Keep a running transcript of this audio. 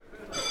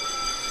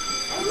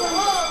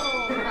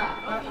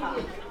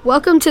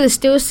Welcome to the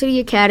Steel City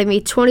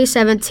Academy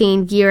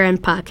 2017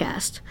 Year-End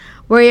Podcast.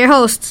 We're your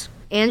hosts,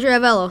 Andrew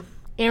Avello,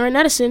 Aaron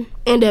Edison,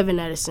 and Evan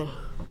Edison.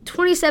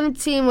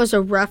 2017 was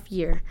a rough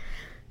year.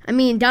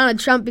 Donald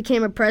Trump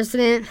became a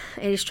president,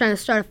 and he's trying to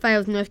start a fight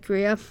with North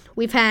Korea.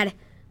 We've had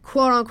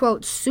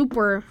quote-unquote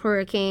super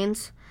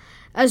hurricanes,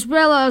 as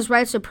well as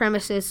white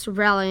supremacists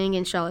rallying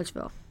in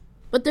Charlottesville.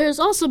 But there's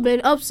also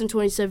been ups in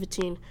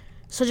 2017,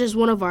 such as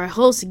one of our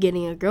hosts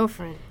getting a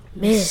girlfriend.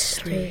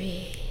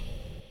 Mystery.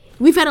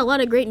 We've had a lot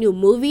of great new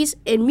movies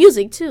and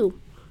music, too.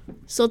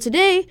 So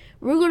today,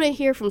 we're going to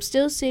hear from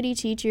Steel City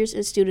teachers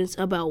and students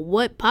about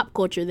what pop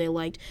culture they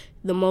liked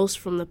the most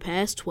from the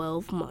past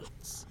 12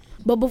 months.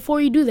 But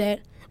before you do that,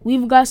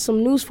 we've got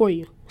some news for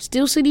you.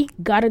 Steel City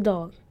got a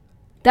dog.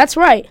 That's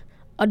right,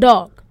 a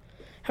dog.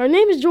 Her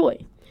name is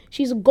Joy.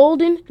 She's a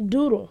golden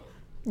doodle.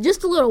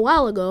 Just a little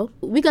while ago,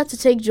 we got to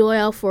take Joy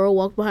out for a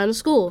walk behind the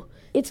school.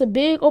 It's a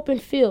big open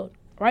field.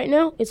 Right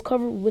now, it's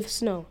covered with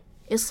snow.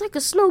 It's like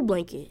a snow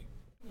blanket.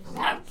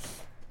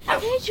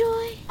 Hey,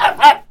 Joy.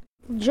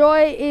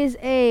 Joy is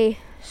a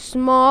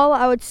small,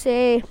 I would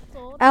say,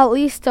 at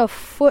least a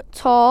foot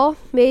tall,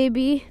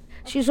 maybe.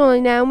 She's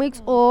only 9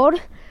 weeks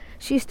old.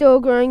 She's still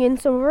growing in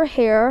some of her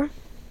hair.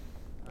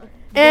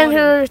 And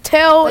her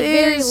tail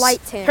very is light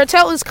tan. Her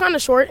tail is kind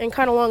of short and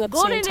kind of long at the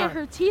same time. And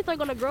her teeth are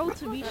gonna grow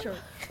to be short.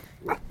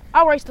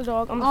 I'll race the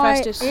dog. I'm the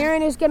fastest.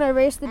 Aaron is gonna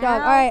race the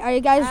dog. All right, are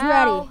you guys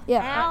ready?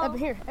 Yeah. Evan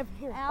here.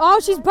 Oh,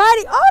 she's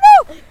biting.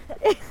 Oh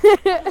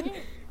no!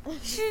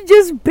 She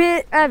just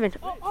bit Evan.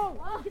 All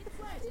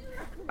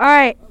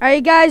right, are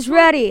you guys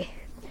ready?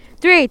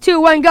 3, 2,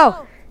 1, go.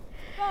 Go.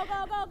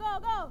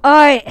 All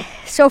right,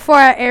 so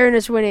far Aaron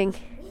is winning.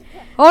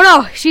 Oh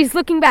no, she's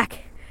looking back.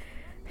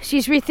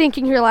 She's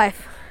rethinking her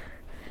life.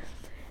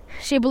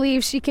 She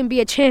believes she can be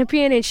a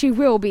champion, and she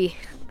will be.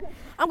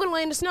 I'm going to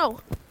lay in the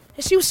snow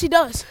and see what she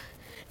does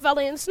if I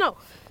lay in the snow.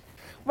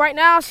 Right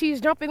now,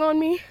 she's jumping on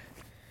me.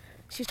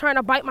 She's trying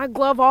to bite my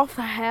glove off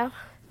I have.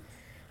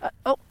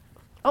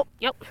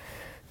 Yep.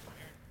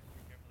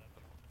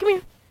 Come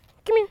here.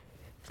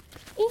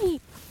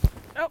 Eee.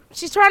 Oh,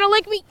 she's trying to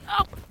lick me.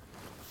 Oh,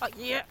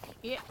 yeah.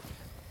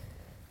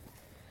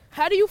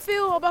 How do you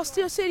feel about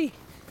Steel City,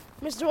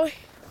 Miss Joy?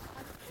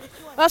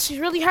 Well, she's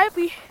really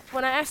happy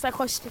when I asked that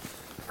question.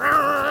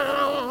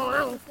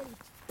 Oh,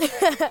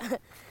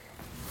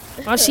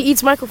 she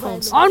eats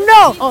microphones. Oh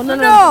no! Oh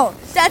no.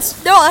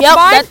 That's Yep,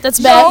 fine. that's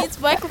bad. It's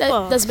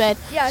microphone. That's bad.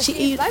 Yeah, she she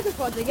eats eats.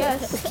 microphones, I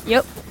guess.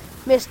 Yep.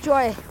 Miss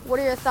Joy, what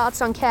are your thoughts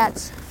on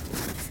cats?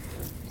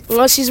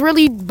 Well, she's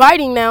really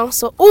biting now.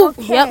 So, ooh,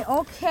 Okay, yep.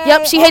 okay.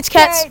 Yep, she hates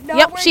cats. No,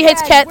 Yep, we're she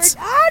hates done. cats.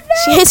 Oh, no.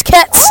 She hates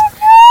cats.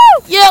 Oh,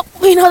 no. Yep,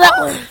 we know that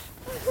one.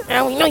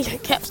 And we know you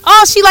hate cats.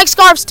 Oh, she likes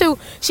scarves too.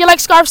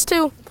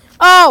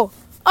 Oh,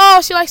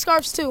 she likes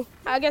scarves too.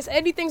 I guess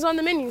anything's on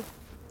the menu.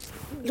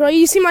 Joy,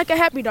 you seem like a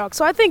happy dog,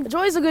 so I think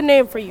Joy's a good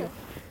name for you.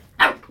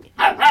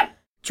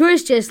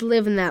 Joy's just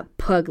living that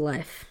pug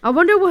life. I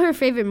wonder what her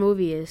favorite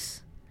movie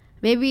is.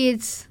 Maybe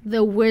it's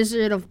The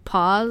Wizard of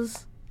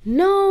Oz.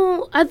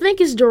 No, I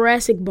think it's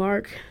Jurassic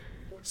Park.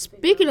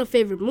 Speaking of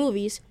favorite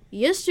movies,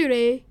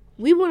 yesterday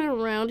we went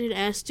around and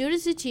asked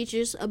students and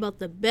teachers about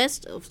the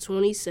best of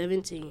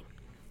 2017.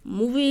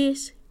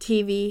 Movies,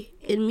 TV,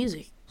 and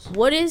music.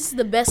 What is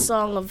the best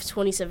song of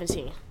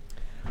 2017?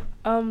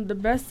 The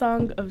best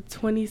song of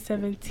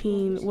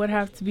 2017 would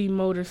have to be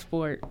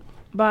Motorsport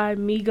by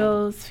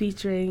Migos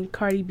featuring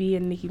Cardi B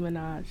and Nicki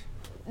Minaj.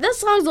 That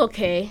song's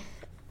okay.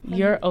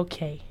 You're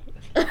okay.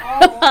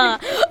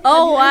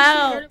 Oh,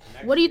 wow.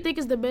 What do you think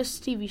is the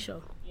best TV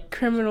show?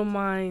 Criminal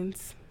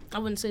Minds. I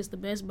wouldn't say it's the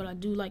best, but I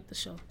do like the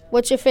show.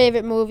 What's your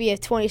favorite movie of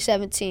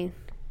 2017?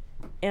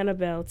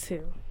 Annabelle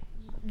 2.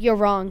 You're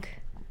wrong.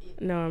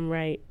 No, I'm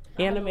right.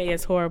 Anime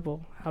is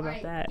horrible. How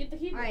about that?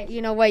 All right,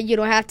 you know what? You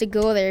don't have to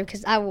go there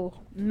because I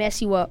will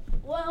mess you up.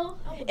 Well,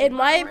 in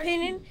my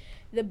opinion,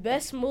 the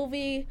best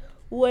movie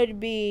would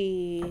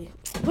be...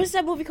 What's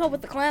that movie called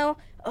with the clown?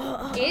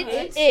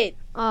 It.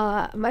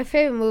 My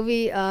favorite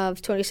movie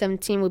of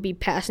 2017 would be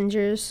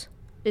Passengers.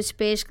 It's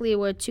basically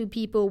where two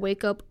people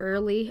wake up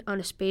early on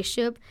a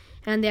spaceship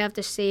and they have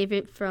to save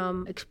it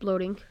from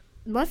exploding.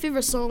 My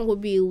favorite song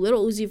would be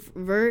Lil Uzi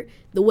Vert,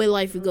 The Way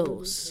Life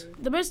Goes.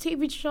 The best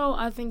TV show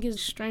I think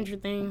is Stranger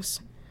Things.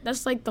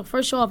 That's like the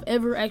first show I've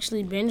ever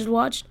actually binge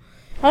watched.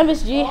 Hi,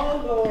 Miss G.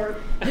 Oh, Lord.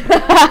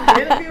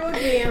 Interview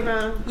again,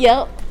 huh?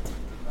 Yep.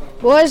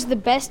 What was the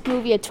best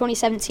movie of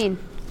 2017?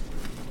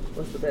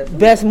 What's the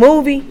best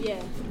movie?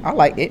 Yeah. I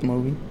like It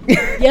movie.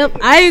 Yep,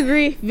 I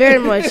agree very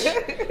much.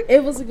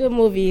 It was a good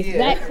movie.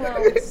 That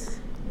clown was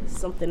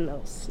something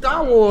else.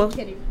 Star Wars.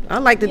 I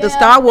liked the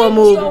Star Wars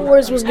movie. Star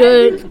Wars was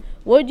good.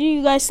 What do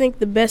you guys think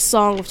the best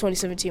song of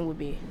 2017 would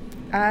be?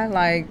 I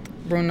like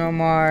Bruno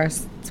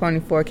Mars,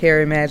 24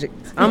 Karat Magic.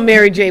 I'm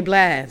Mary J.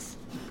 Blige.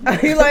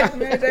 You like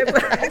Mary J.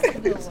 Blige?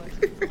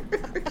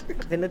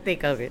 Didn't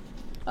think of it.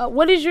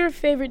 What is your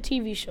favorite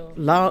TV show?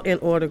 Law and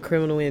Order: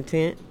 Criminal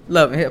Intent.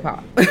 Love and Hip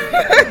Hop.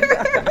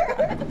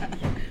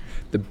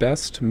 The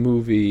best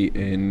movie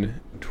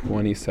in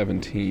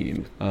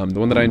 2017, the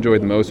one that I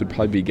enjoyed the most would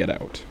probably be Get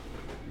Out.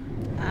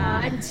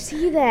 I didn't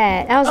see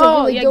that. That was a Oh,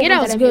 really yeah, good Get one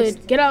Out that is I good.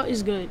 missed. Get Out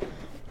is good.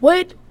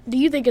 What do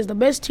you think is the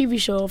best TV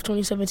show of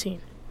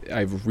 2017?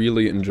 I've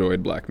really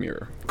enjoyed Black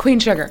Mirror. Queen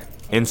Sugar.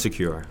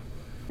 Insecure.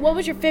 What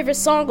was your favorite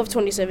song of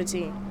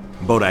 2017?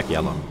 Bodak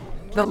Yellow.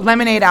 The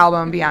Lemonade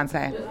album,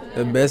 Beyonce.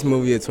 The best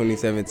movie of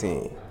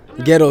 2017.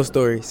 Ghetto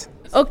Stories.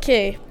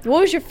 Okay,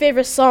 what was your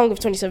favorite song of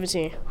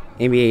 2017?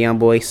 NBA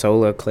YoungBoy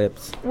Solar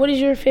Eclipse. What is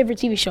your favorite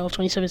TV show of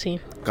 2017?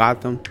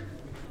 Gotham.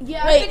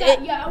 Yeah,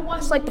 I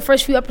watched like the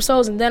first few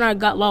episodes and then I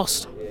got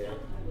lost.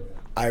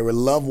 I would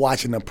love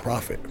watching The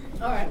Prophet.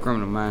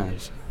 Criminal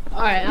Minds.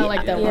 All right, I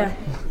like that one.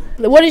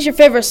 What is your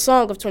favorite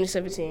song of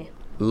 2017?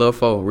 Lil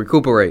Fo,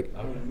 Recuperate.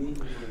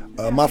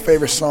 My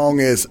favorite song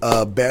is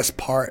Best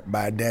Part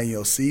by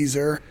Daniel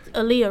Caesar.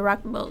 Aaliyah,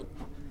 Rock the Boat.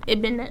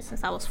 It been that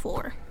since I was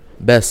 4.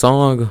 Best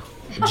song,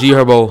 G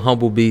Herbo,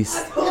 Humble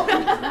Beast.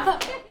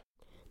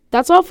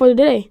 That's all for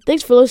today.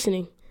 Thanks for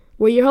listening.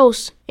 We're your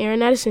hosts,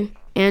 Aaron Addison,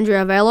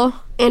 Andrea Velo.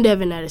 and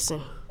Evan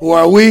Addison. Who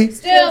are we?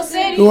 Still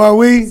City. Who are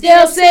we?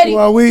 Still City. Who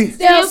are we?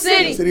 Still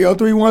City. City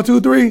 03 1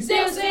 2 3.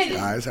 Still City.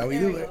 That's how we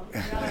do it.